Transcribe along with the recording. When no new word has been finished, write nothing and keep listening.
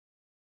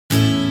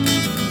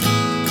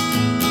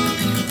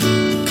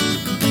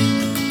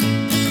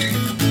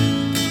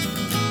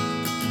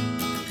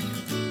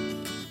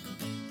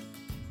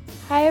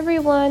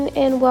everyone,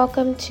 and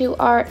welcome to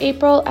our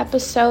April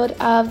episode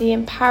of the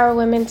Empower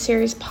Women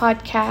Series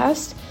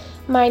podcast.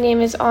 My name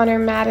is Honor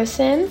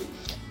Madison.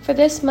 For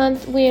this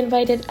month, we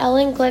invited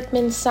Ellen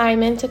Glickman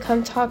Simon to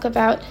come talk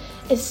about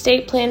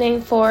estate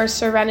planning for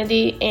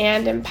serenity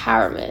and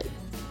empowerment.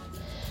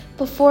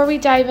 Before we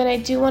dive in, I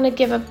do want to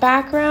give a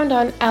background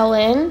on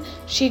Ellen.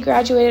 She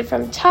graduated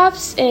from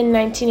Tufts in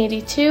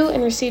 1982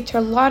 and received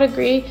her law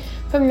degree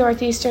from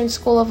Northeastern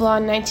School of Law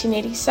in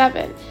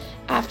 1987.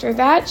 After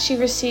that, she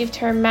received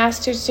her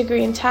master's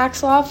degree in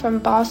tax law from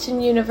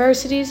Boston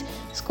University's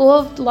School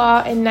of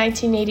Law in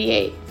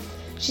 1988.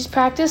 She's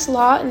practiced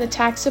law in the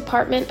tax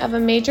department of a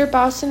major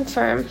Boston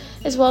firm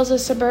as well as a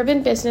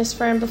suburban business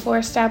firm before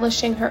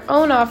establishing her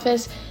own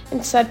office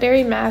in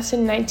Sudbury, Mass.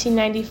 in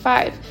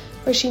 1995,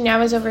 where she now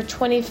has over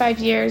 25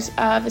 years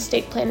of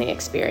estate planning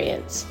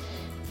experience.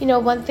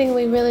 One thing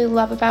we really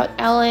love about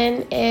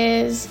Ellen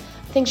is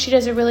I think she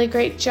does a really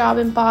great job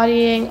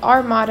embodying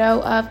our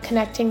motto of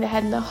connecting the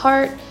head and the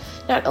heart.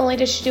 Not only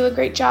does she do a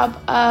great job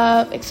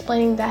of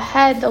explaining the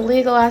head, the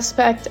legal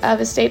aspect of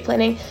estate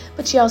planning,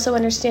 but she also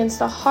understands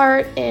the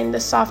heart and the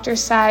softer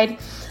side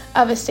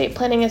of estate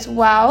planning as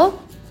well.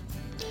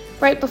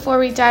 Right before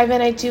we dive in,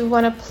 I do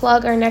want to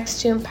plug our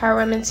next two Empower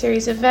Women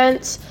Series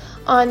events.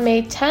 On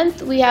May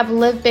 10th, we have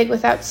Live Big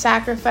Without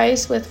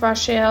Sacrifice with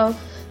Rochelle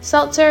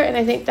Seltzer, and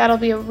I think that'll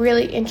be a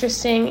really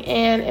interesting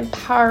and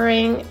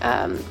empowering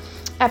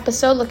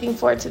episode. Looking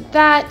forward to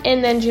that.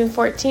 And then June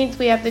 14th,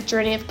 we have the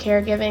Journey of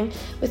Caregiving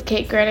with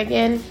Kate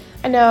Granigan.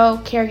 I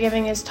know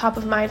caregiving is top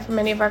of mind for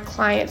many of our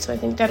clients, so I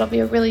think that'll be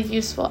a really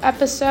useful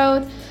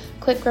episode.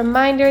 Quick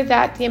reminder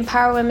that the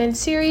Empower Women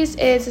series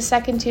is the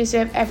second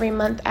Tuesday of every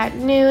month at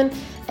noon,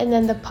 and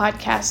then the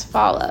podcast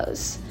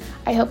follows.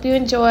 I hope you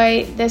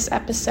enjoy this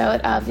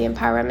episode of the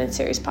Empower Women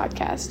series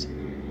podcast.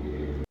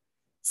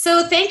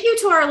 So thank you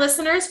to our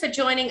listeners for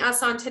joining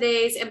us on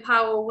today's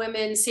Empower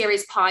Women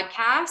series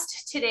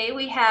podcast. Today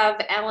we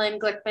have Ellen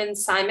Glickman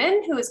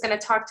Simon, who is going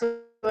to talk to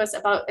us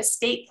about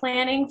estate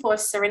planning for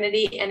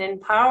serenity and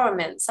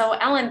empowerment. So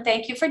Ellen,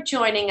 thank you for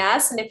joining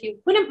us. And if you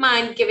wouldn't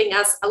mind giving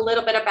us a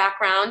little bit of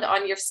background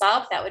on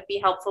yourself, that would be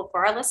helpful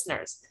for our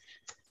listeners.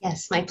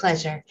 Yes, my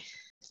pleasure.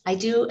 I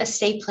do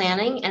estate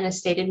planning and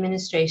estate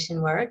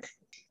administration work.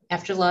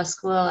 After law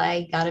school,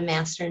 I got a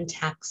master in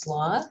tax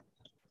law.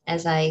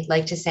 As I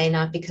like to say,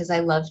 not because I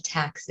love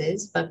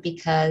taxes, but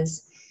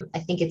because I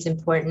think it's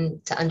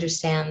important to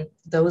understand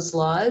those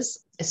laws,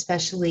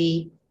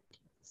 especially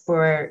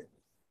for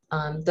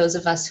those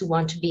of us who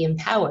want to be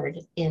empowered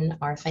in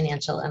our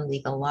financial and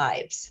legal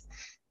lives.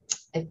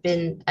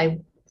 I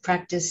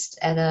practiced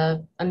at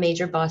a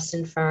major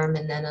Boston firm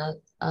and then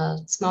a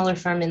smaller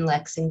firm in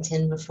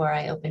Lexington before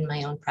I opened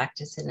my own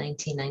practice in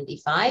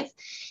 1995.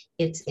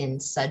 It's in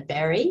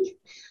Sudbury.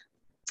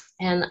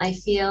 And I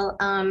feel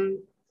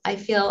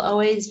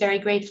always very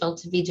grateful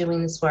to be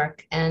doing this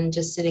work and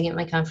just sitting at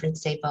my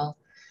conference table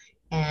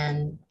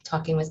and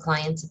talking with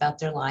clients about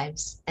their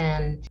lives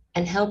and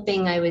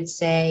helping, I would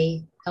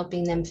say,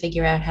 helping them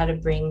figure out how to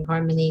bring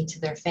harmony to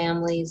their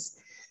families.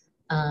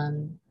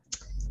 And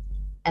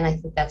I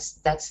think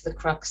that's the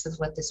crux of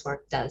what this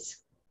work does.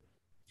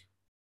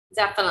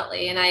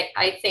 Definitely. And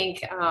I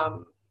think,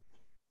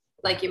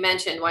 like you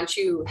mentioned, once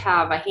you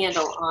have a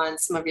handle on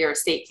some of your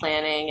estate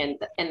planning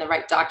and the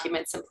right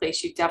documents in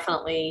place, you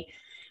definitely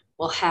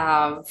will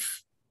have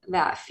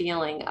that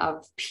feeling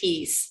of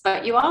peace.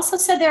 But you also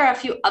said there are a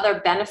few other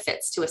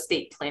benefits to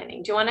estate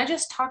planning. Do you want to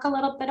just talk a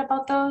little bit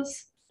about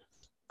those?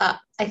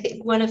 I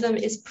think one of them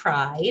is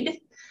pride.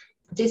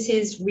 This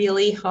is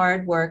really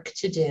hard work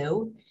to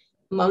do.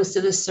 Most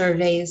of the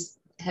surveys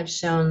have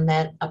shown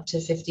that up to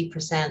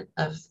 50%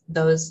 of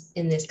those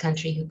in this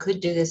country who could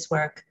do this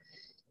work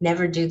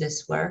never do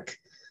this work.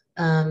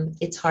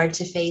 It's hard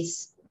to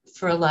face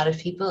for a lot of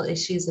people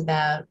issues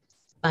about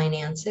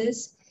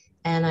finances.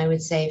 And I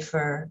would say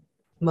for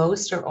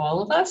most or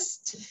all of us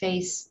to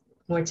face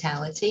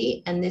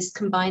mortality, and this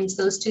combines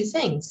those two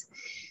things.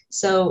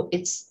 So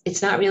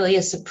it's not really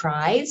a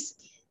surprise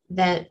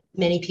that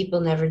many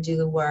people never do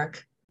the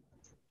work.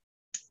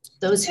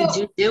 Those who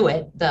do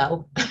it,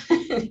 though,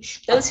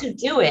 those who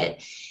do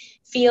it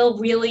feel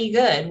really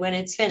good when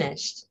it's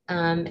finished,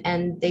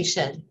 and they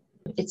should.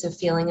 It's a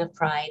feeling of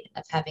pride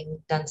of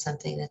having done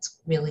something that's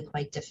really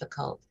quite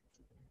difficult.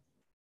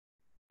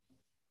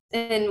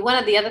 And one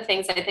of the other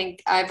things I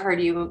think I've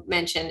heard you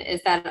mention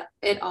is that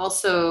it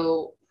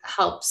also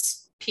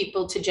helps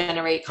people to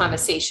generate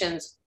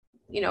conversations,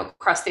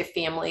 across their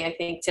family. I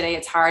think today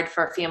it's hard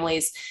for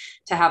families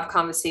to have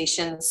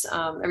conversations.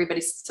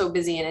 Everybody's so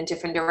busy and in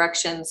different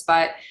directions,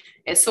 but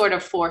it sort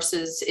of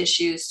forces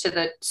issues to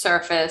the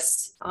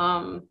surface,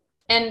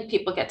 and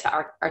people get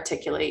to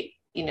articulate,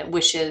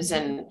 wishes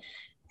and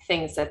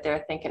things that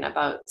they're thinking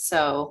about.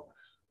 So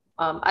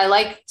I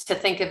like to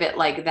think of it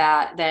like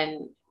that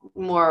than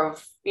more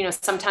of,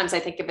 sometimes I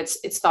think of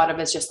it's thought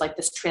of as just like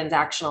this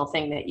transactional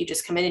thing that you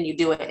just come in and you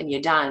do it and you're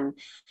done,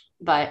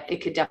 but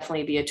it could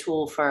definitely be a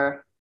tool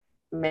for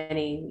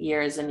many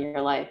years in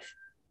your life.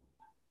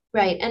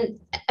 Right. And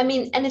I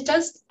mean, and it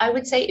does, I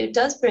would say it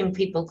does bring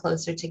people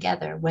closer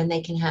together when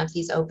they can have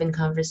these open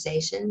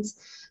conversations,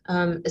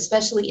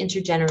 especially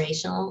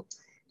intergenerational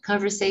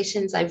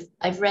conversations.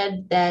 I've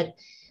read that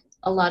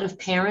a lot of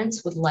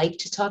parents would like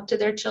to talk to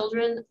their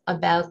children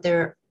about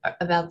their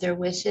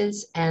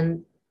wishes,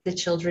 and the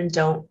children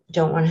don't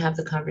want to have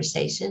the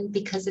conversation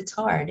because it's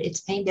hard,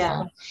 it's Yeah,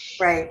 painful.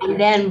 right. And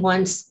then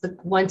once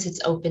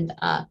it's opened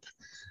up,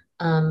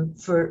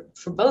 for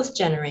both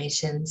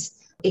generations,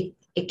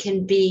 it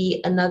can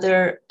be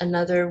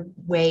another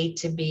way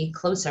to be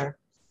closer,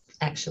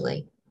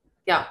 actually.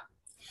 Yeah.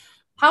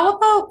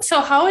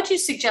 How would you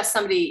suggest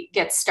somebody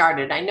get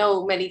started? I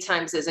know many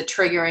times there's a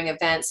triggering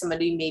event,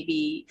 somebody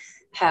maybe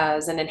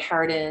has an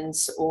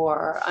inheritance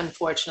or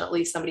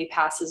unfortunately somebody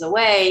passes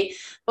away,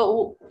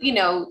 but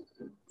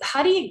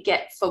how do you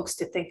get folks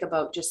to think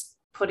about just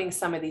putting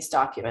some of these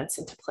documents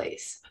into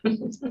place?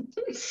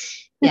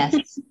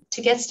 Yes,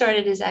 to get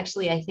started is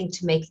actually, I think,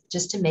 to make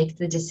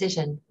the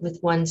decision with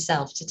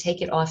oneself, to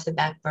take it off the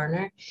back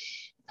burner,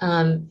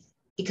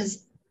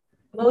 because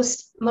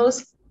most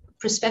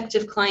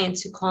prospective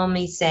clients who call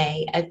me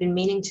say, I've been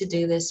meaning to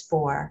do this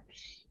for,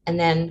 and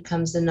then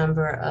comes the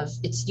number of,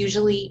 it's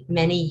usually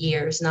many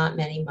years, not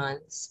many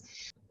months,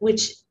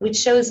 which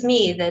shows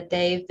me that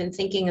they've been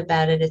thinking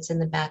about it. It's in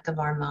the back of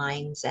our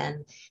minds.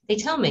 And they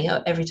tell me,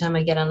 oh, every time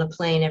I get on a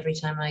plane, every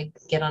time I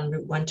get on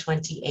Route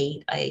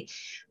 128,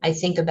 I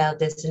think about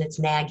this and it's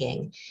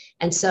nagging.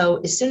 And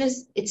so as soon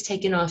as it's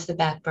taken off the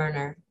back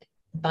burner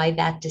by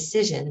that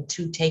decision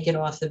to take it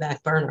off the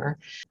back burner,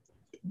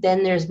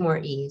 then there's more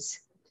ease.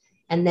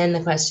 And then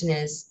the question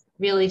is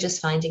really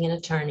just finding an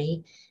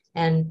attorney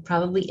and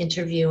probably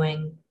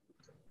interviewing,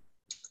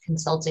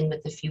 consulting with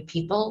a few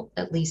people,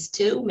 at least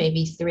two,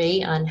 maybe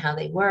three, on how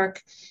they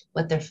work,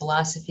 what their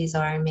philosophies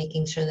are, and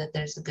making sure that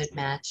there's a good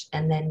match,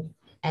 and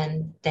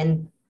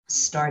then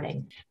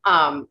starting.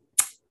 And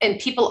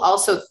people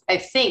also, I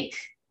think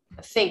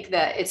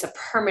that it's a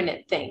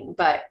permanent thing,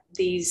 but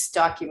these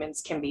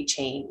documents can be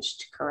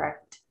changed,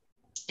 correct?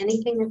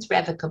 Anything that's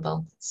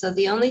revocable. So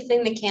the only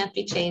thing that can't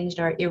be changed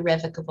are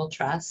irrevocable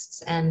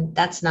trusts, and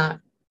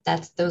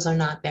those are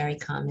not very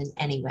common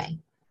anyway.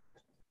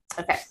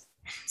 Okay,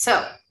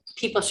 so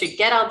people should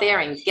get out there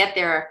and get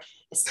their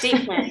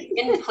estate plan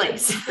in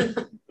place.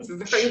 It's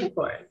very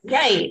important.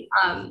 Right.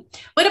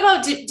 What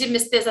about,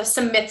 there's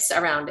some myths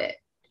around it.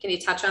 Can you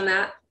touch on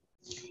that?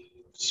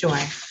 Sure.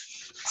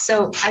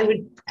 So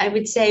I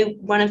would say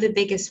one of the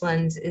biggest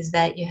ones is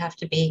that you have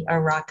to be a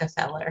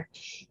Rockefeller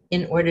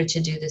in order to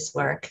do this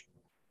work.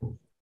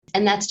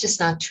 And that's just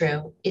not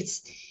true.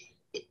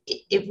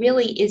 It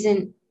really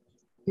isn't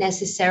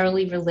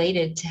necessarily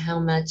related to how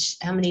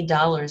many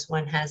dollars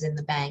one has in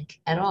the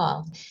bank at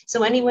all.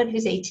 So anyone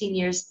who's 18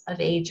 years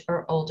of age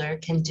or older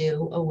can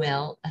do a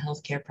will, a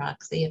healthcare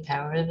proxy, a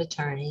power of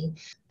attorney,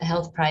 a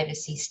health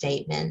privacy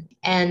statement.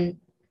 And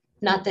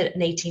not that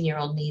an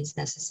 18-year-old needs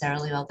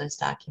necessarily all those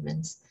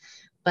documents,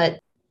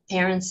 but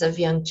parents of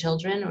young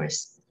children or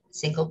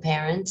single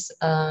parents,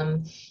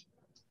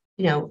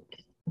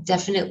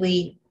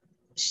 definitely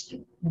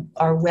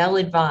are well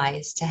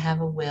advised to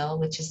have a will,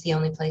 which is the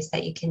only place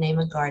that you can name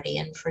a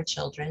guardian for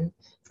children,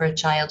 for a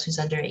child who's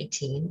under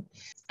 18,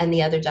 and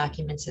the other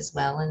documents as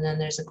well. And then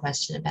there's a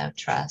question about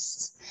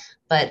trusts,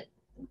 but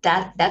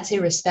that's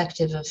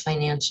irrespective of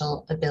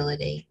financial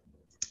ability.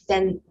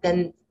 Then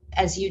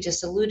as you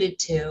just alluded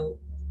to,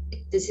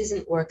 this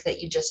isn't work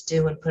that you just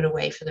do and put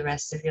away for the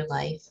rest of your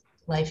life.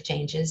 Life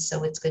changes,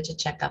 so it's good to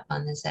check up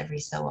on this every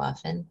so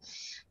often.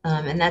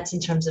 And that's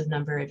in terms of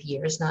number of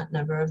years, not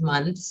number of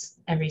months,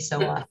 every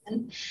so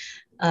often.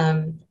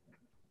 And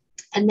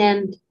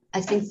then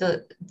I think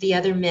the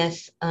other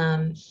myth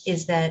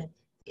is that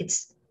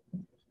it's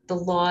the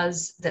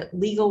laws, that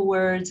legal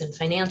words and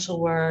financial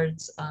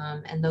words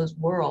and those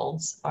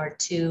worlds are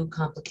too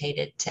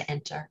complicated to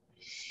enter.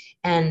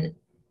 And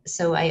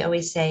so I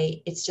always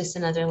say it's just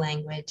another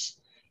language.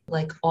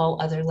 Like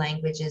all other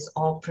languages,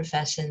 all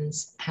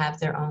professions have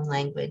their own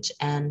language,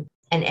 and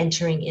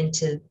entering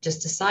into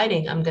just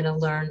deciding I'm going to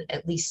learn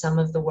at least some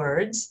of the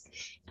words.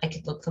 I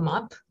could look them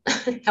up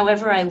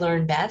however I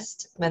learn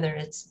best, whether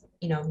it's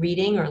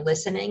reading or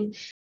listening,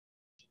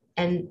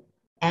 and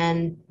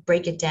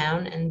break it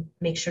down and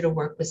make sure to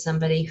work with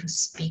somebody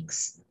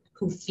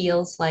who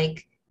feels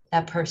like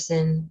that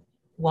person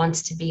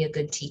wants to be a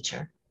good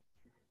teacher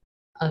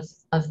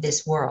of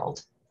this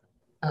world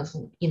of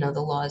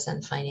the laws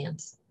and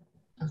finance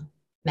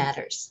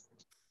matters.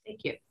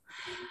 Thank you.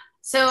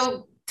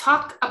 So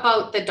talk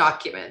about the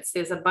documents.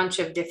 There's a bunch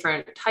of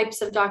different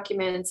types of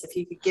documents. If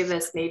you could give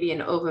us maybe an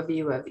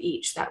overview of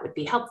each, that would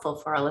be helpful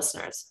for our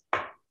listeners.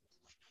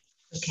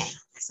 Okay,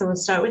 so we'll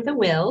start with a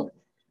will.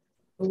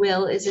 A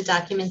will is a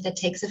document that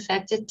takes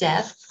effect at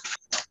death,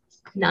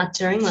 not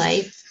during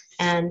life,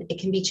 and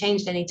it can be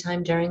changed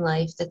anytime during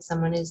life that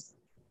someone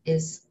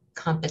is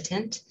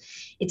competent.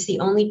 It's the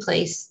only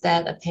place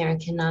that a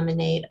parent can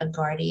nominate a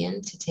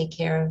guardian to take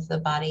care of the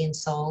body and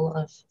soul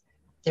of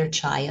their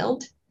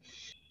child.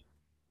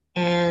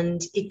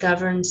 and it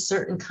governs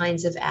certain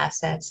kinds of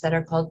assets that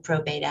are called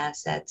probate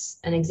assets.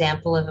 An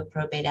example of a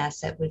probate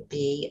asset would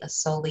be a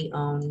solely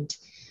owned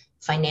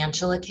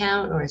financial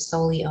account or a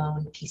solely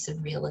owned piece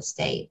of real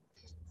estate.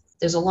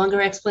 There's a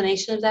longer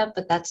explanation of that,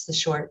 but that's the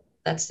short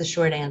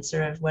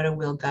answer of what a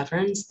will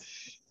governs.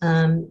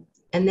 And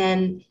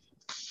then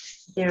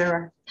there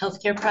are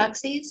healthcare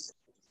proxies,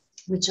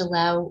 which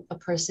allow a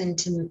person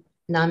to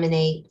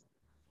nominate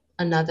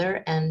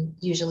another and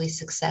usually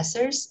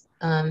successors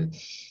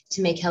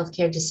to make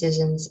healthcare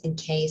decisions in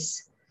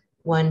case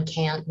one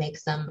can't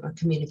make them or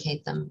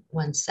communicate them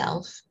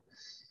oneself.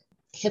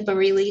 HIPAA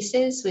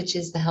releases, which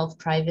is the health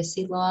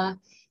privacy law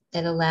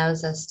that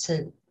allows us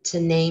to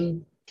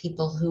name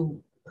people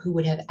who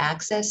would have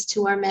access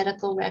to our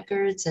medical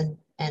records and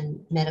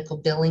medical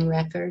billing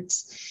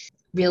records.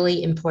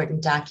 Really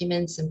important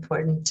documents,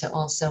 important to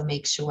also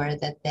make sure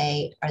that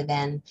they are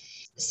then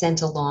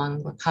sent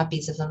along, or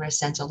copies of them are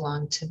sent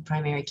along to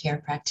primary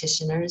care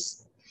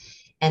practitioners.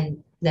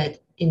 And that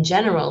in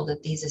general,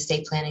 that these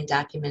estate planning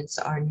documents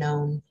are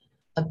known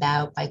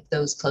about by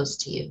those close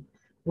to you,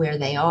 where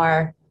they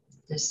are.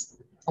 There's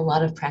a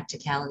lot of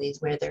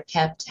practicalities, where they're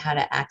kept, how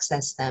to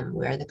access them,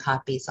 where the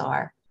copies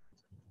are.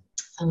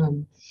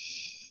 You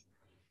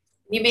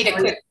made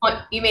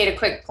a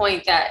quick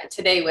point that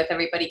today, with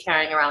everybody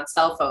carrying around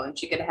cell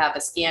phones, you could have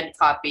a scanned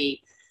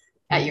copy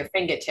at your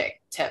fingertip.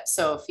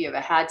 So if you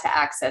ever had to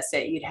access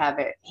it, you'd have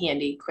it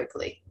handy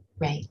quickly.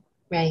 Right.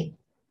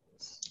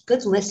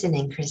 Good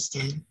listening,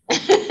 Christine.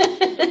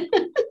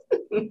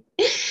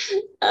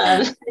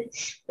 Then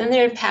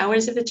there are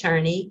powers of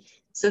attorney.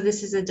 So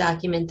this is a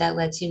document that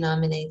lets you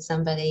nominate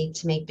somebody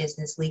to make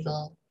business,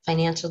 legal,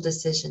 financial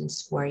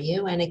decisions for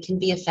you, and it can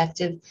be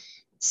effective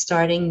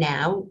starting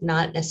now,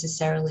 not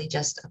necessarily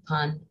just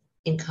upon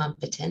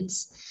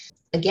incompetence.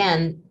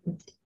 Again,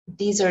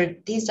 these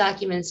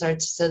documents are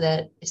so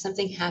that if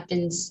something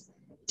happens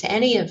to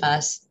any of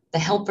us, the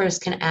helpers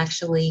can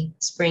actually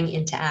spring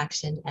into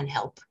action and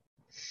help.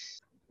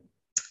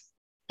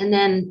 And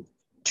then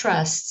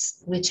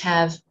trusts, which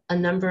have a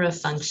number of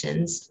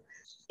functions.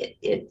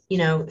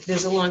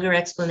 There's a longer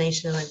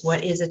explanation of like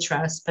what is a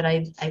trust, but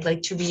I'd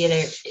like to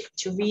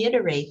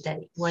reiterate that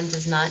one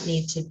does not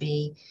need to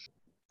be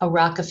a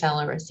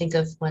Rockefeller or think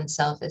of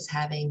oneself as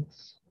having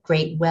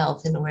great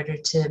wealth in order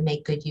to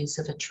make good use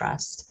of a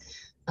trust.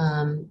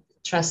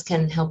 Trust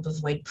can help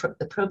avoid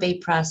the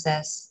probate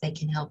process. They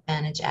can help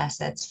manage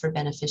assets for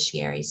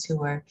beneficiaries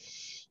who are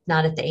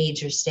not at the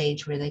age or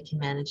stage where they can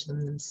manage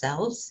them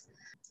themselves.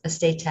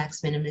 Estate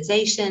tax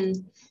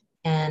minimization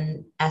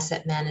and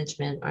asset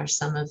management are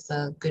some of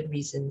the good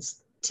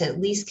reasons to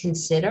at least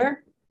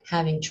consider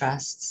having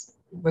trusts,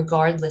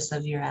 regardless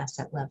of your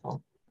asset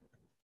level.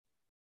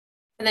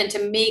 And then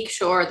to make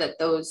sure that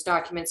those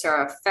documents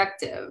are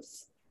effective,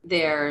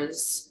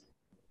 there's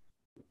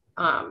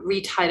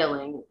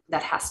retitling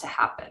that has to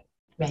happen.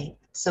 Right.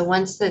 So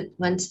once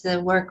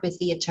the work with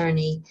the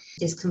attorney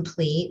is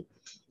complete,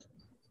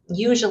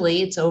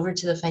 usually it's over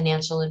to the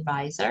financial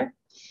advisor,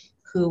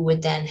 who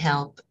would then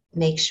help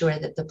make sure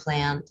that the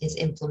plan is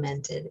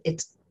implemented.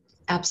 It's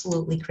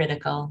absolutely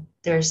critical.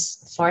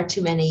 There's far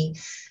too many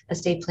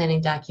estate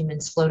planning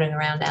documents floating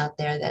around out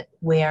there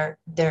where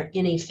they're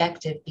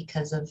ineffective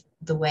because of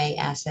the way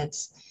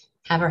assets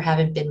have or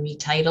haven't been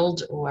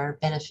retitled, or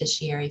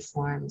beneficiary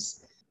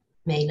forms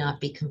may not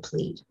be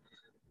complete.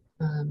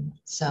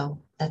 So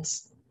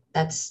that's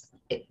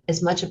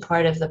as much a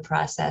part of the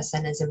process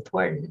and as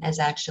important as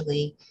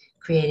actually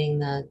creating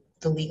the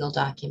legal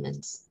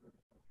documents.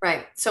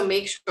 Right. So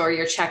make sure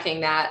you're checking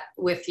that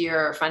with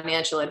your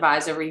financial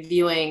advisor,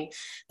 reviewing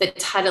the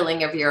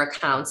titling of your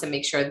accounts, and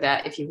make sure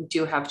that if you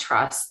do have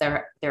trusts,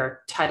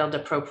 they're titled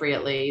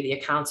appropriately, the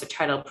accounts are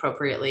titled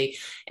appropriately,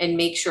 and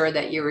make sure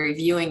that you're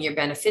reviewing your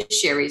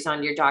beneficiaries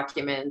on your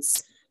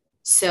documents.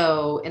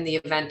 So in the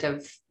event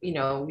of,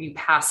 you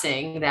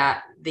passing,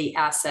 that the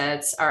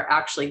assets are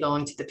actually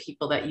going to the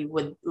people that you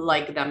would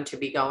like them to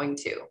be going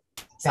to.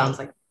 Sounds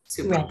like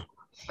super. Right.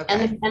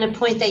 Okay. And a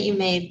point that you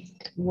made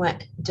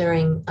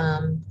during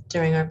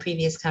our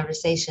previous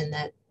conversation,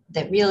 that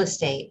real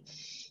estate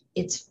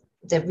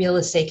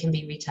can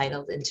be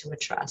retitled into a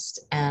trust,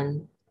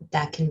 and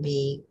that can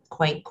be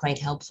quite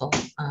helpful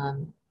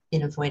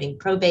in avoiding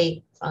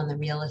probate on the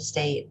real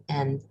estate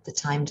and the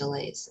time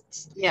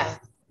delays. Yeah,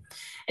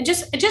 and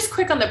just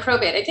quick on the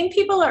probate. I think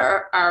people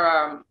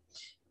are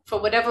for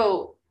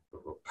whatever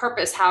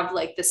purpose have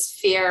like this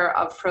fear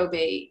of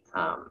probate.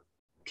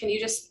 Can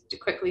you just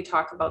quickly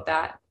talk about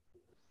that?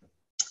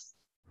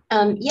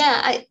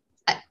 Yeah,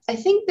 I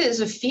think there's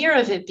a fear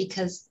of it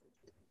because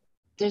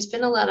there's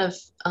been a lot of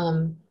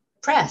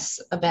press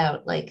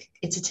about like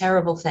it's a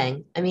terrible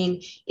thing. I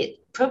mean,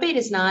 probate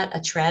is not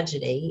a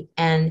tragedy,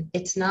 and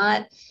it's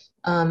not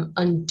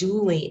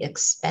unduly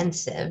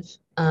expensive.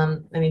 I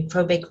mean,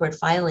 probate court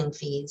filing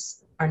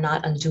fees are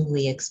not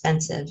unduly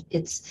expensive.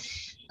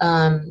 It's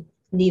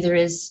neither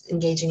is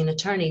engaging an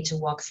attorney to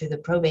walk through the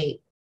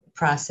probate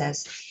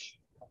process.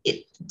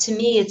 To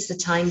me, it's the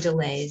time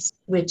delays,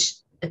 which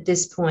at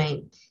this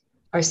point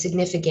are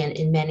significant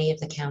in many of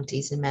the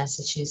counties in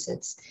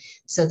Massachusetts,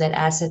 so that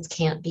assets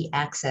can't be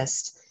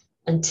accessed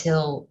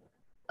until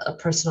a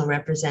personal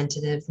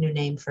representative, new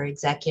name for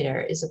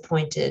executor, is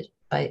appointed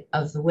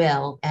of the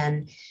will.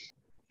 And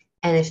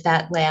if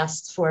that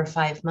lasts 4 or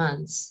 5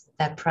 months,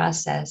 that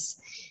process,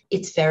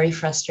 it's very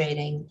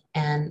frustrating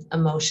and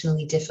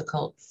emotionally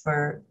difficult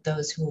for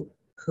those who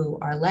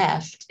are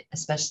left,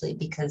 especially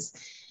because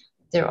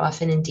they're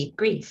often in deep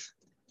grief.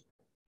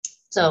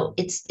 So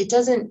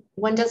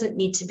one doesn't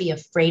need to be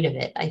afraid of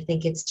it. I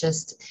think it's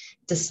just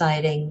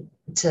deciding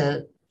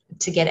to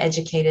get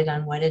educated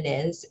on what it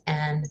is.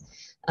 And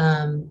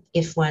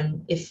if you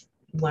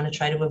want to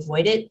try to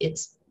avoid it,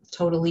 it's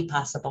totally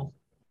possible.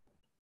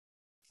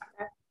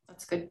 Okay,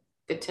 that's good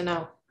to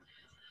know.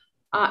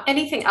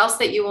 Anything else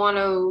that you want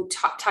to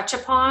touch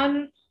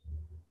upon?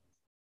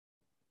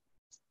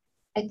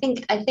 I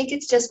think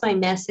it's just my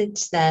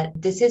message that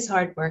this is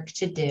hard work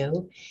to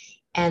do,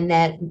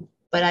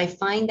 but I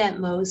find that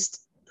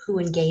most who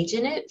engage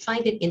in it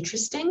find it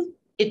interesting.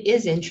 It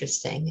is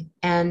interesting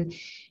and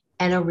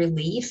a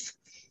relief.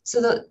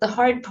 So the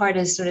hard part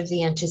is sort of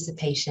the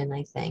anticipation,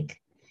 I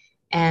think.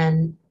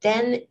 And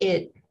then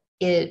it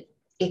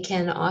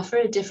can offer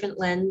a different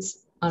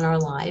lens on our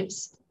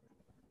lives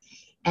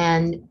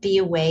and be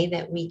a way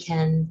that we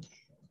can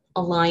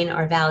align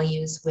our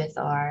values with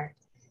our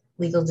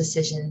legal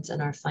decisions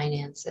and our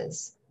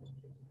finances.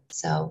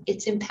 So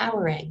it's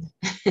empowering.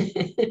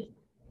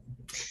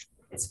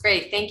 It's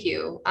great. Thank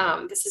you.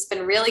 This has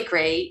been really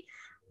great.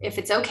 If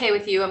it's okay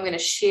with you, I'm going to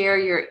share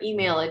your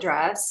email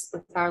address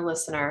with our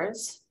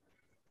listeners.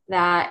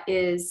 That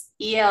is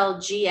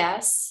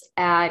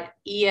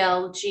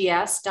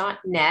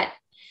elgs@elgs.net.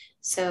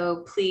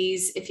 So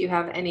please, if you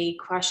have any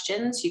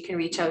questions, you can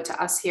reach out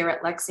to us here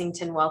at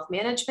Lexington Wealth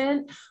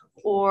Management,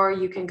 or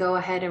you can go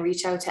ahead and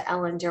reach out to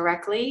Ellen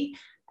directly.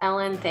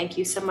 Ellen, thank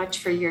you so much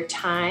for your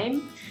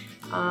time.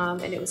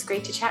 And it was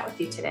great to chat with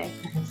you today.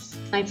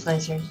 My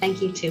pleasure. Thank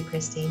you too,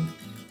 Christine.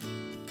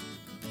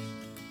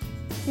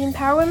 The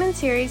Empower Women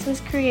series was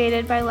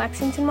created by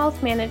Lexington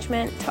Wealth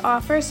Management to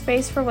offer a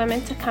space for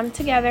women to come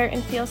together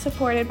and feel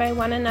supported by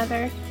one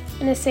another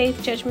in a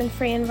safe,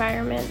 judgment-free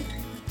environment.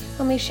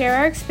 When we share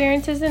our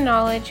experiences and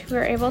knowledge, we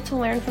are able to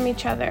learn from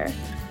each other.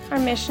 Our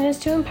mission is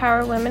to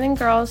empower women and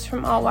girls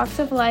from all walks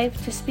of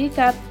life to speak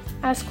up,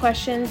 ask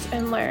questions,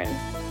 and learn.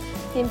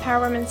 The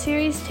Empower Women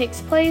series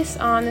takes place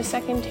on the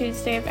second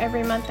Tuesday of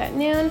every month at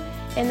noon,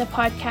 and the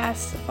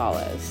podcast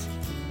follows.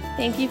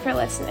 Thank you for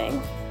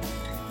listening.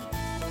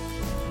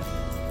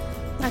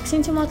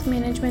 Lexington Wealth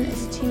Management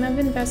is a team of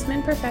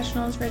investment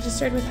professionals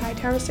registered with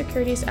Hightower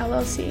Securities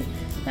LLC,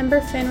 member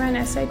FINRA and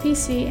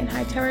SIPC, and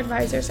Hightower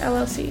Advisors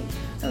LLC,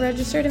 a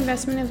registered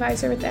investment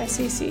advisor with the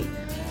SEC.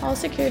 All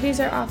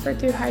securities are offered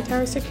through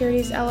Hightower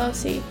Securities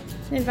LLC,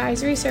 and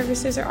advisory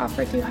services are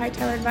offered through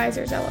Hightower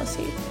Advisors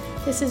LLC.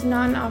 This is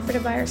not an offer to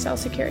buy or sell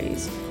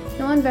securities.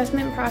 No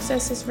investment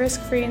process is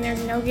risk-free, and there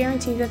is no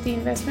guarantee that the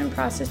investment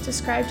process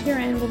described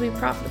herein will be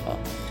profitable.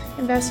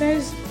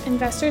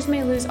 Investors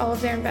may lose all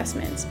of their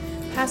investments.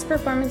 Past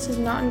performance is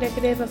not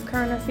indicative of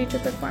current or future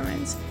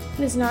performance.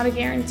 It is not a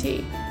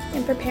guarantee.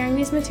 In preparing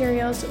these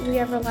materials, we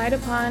have relied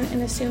upon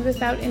and assumed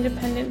without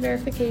independent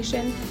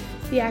verification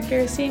the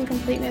accuracy and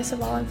completeness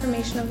of all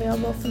information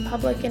available from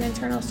public and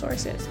internal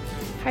sources.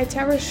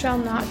 Hightower shall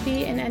not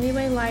be in any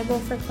way liable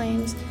for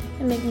claims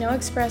and make no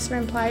express or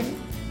implied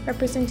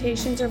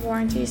representations or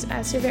warranties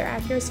as to their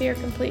accuracy or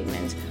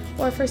completeness,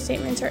 or for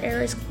statements or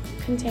errors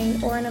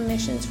contained or in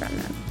omissions from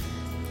them.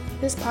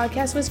 This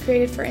podcast was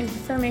created for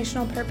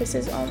informational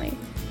purposes only.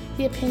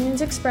 The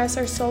opinions expressed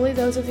are solely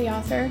those of the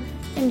author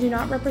and do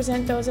not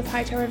represent those of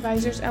Hightower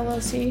Advisors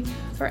LLC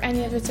or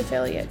any of its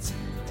affiliates.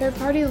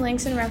 Third-party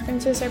links and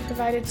references are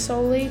provided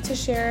solely to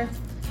share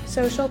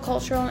social,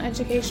 cultural, and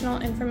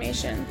educational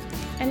information.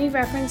 Any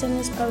reference in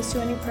this post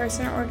to any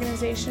person or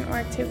organization or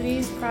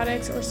activities,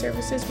 products, or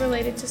services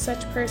related to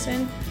such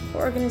person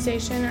or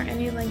organization, or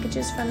any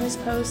linkages from this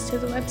post to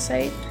the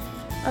website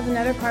of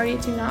another party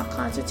do not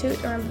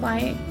constitute or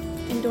imply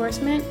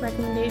endorsement,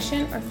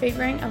 recommendation, or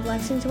favoring of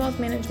Lexington Wealth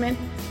Management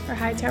or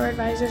Hightower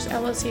Advisors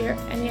LLC or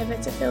any of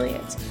its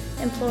affiliates,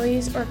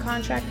 employees, or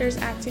contractors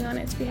acting on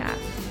its behalf.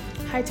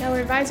 Hightower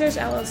Advisors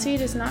LLC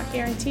does not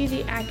guarantee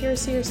the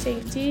accuracy or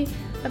safety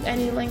of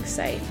any linked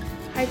site.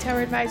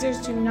 Hightower Advisors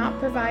do not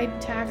provide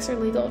tax or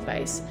legal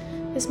advice.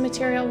 This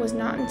material was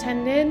not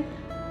intended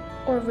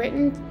or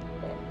written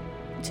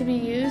to be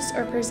used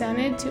or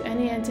presented to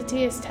any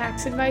entity as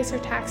tax advice or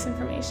tax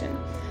information.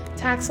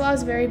 Tax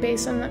laws vary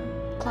based on the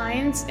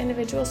client's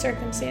individual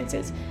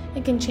circumstances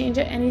and can change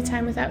at any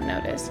time without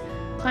notice.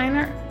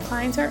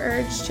 Clients are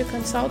urged to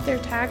consult their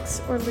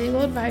tax or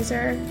legal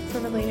advisor for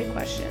related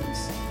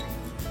questions.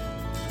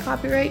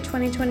 Copyright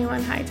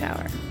 2021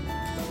 Hightower.